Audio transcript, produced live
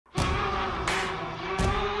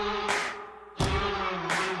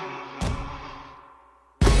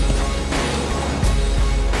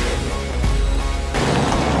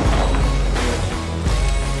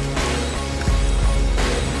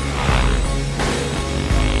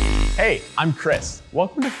Hey, I'm Chris.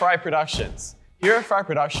 Welcome to Fry Productions. Here at Fry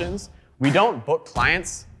Productions, we don't book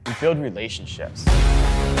clients, we build relationships.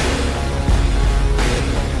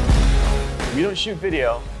 We don't shoot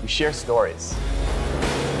video, we share stories.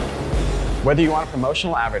 Whether you want a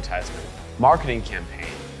promotional advertisement, marketing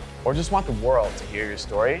campaign, or just want the world to hear your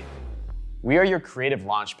story, we are your creative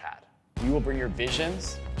launchpad. We will bring your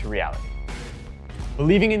visions to reality.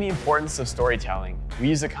 Believing in the importance of storytelling, we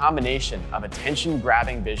use a combination of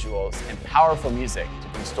attention-grabbing visuals and powerful music to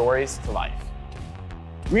bring stories to life.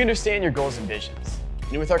 We understand your goals and visions,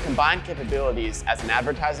 and with our combined capabilities as an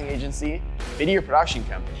advertising agency, video production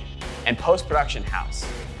company, and post-production house,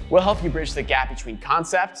 we'll help you bridge the gap between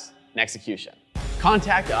concept and execution.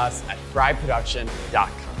 Contact us at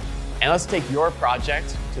fryproduction.com, and let's take your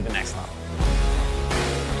project to the next level.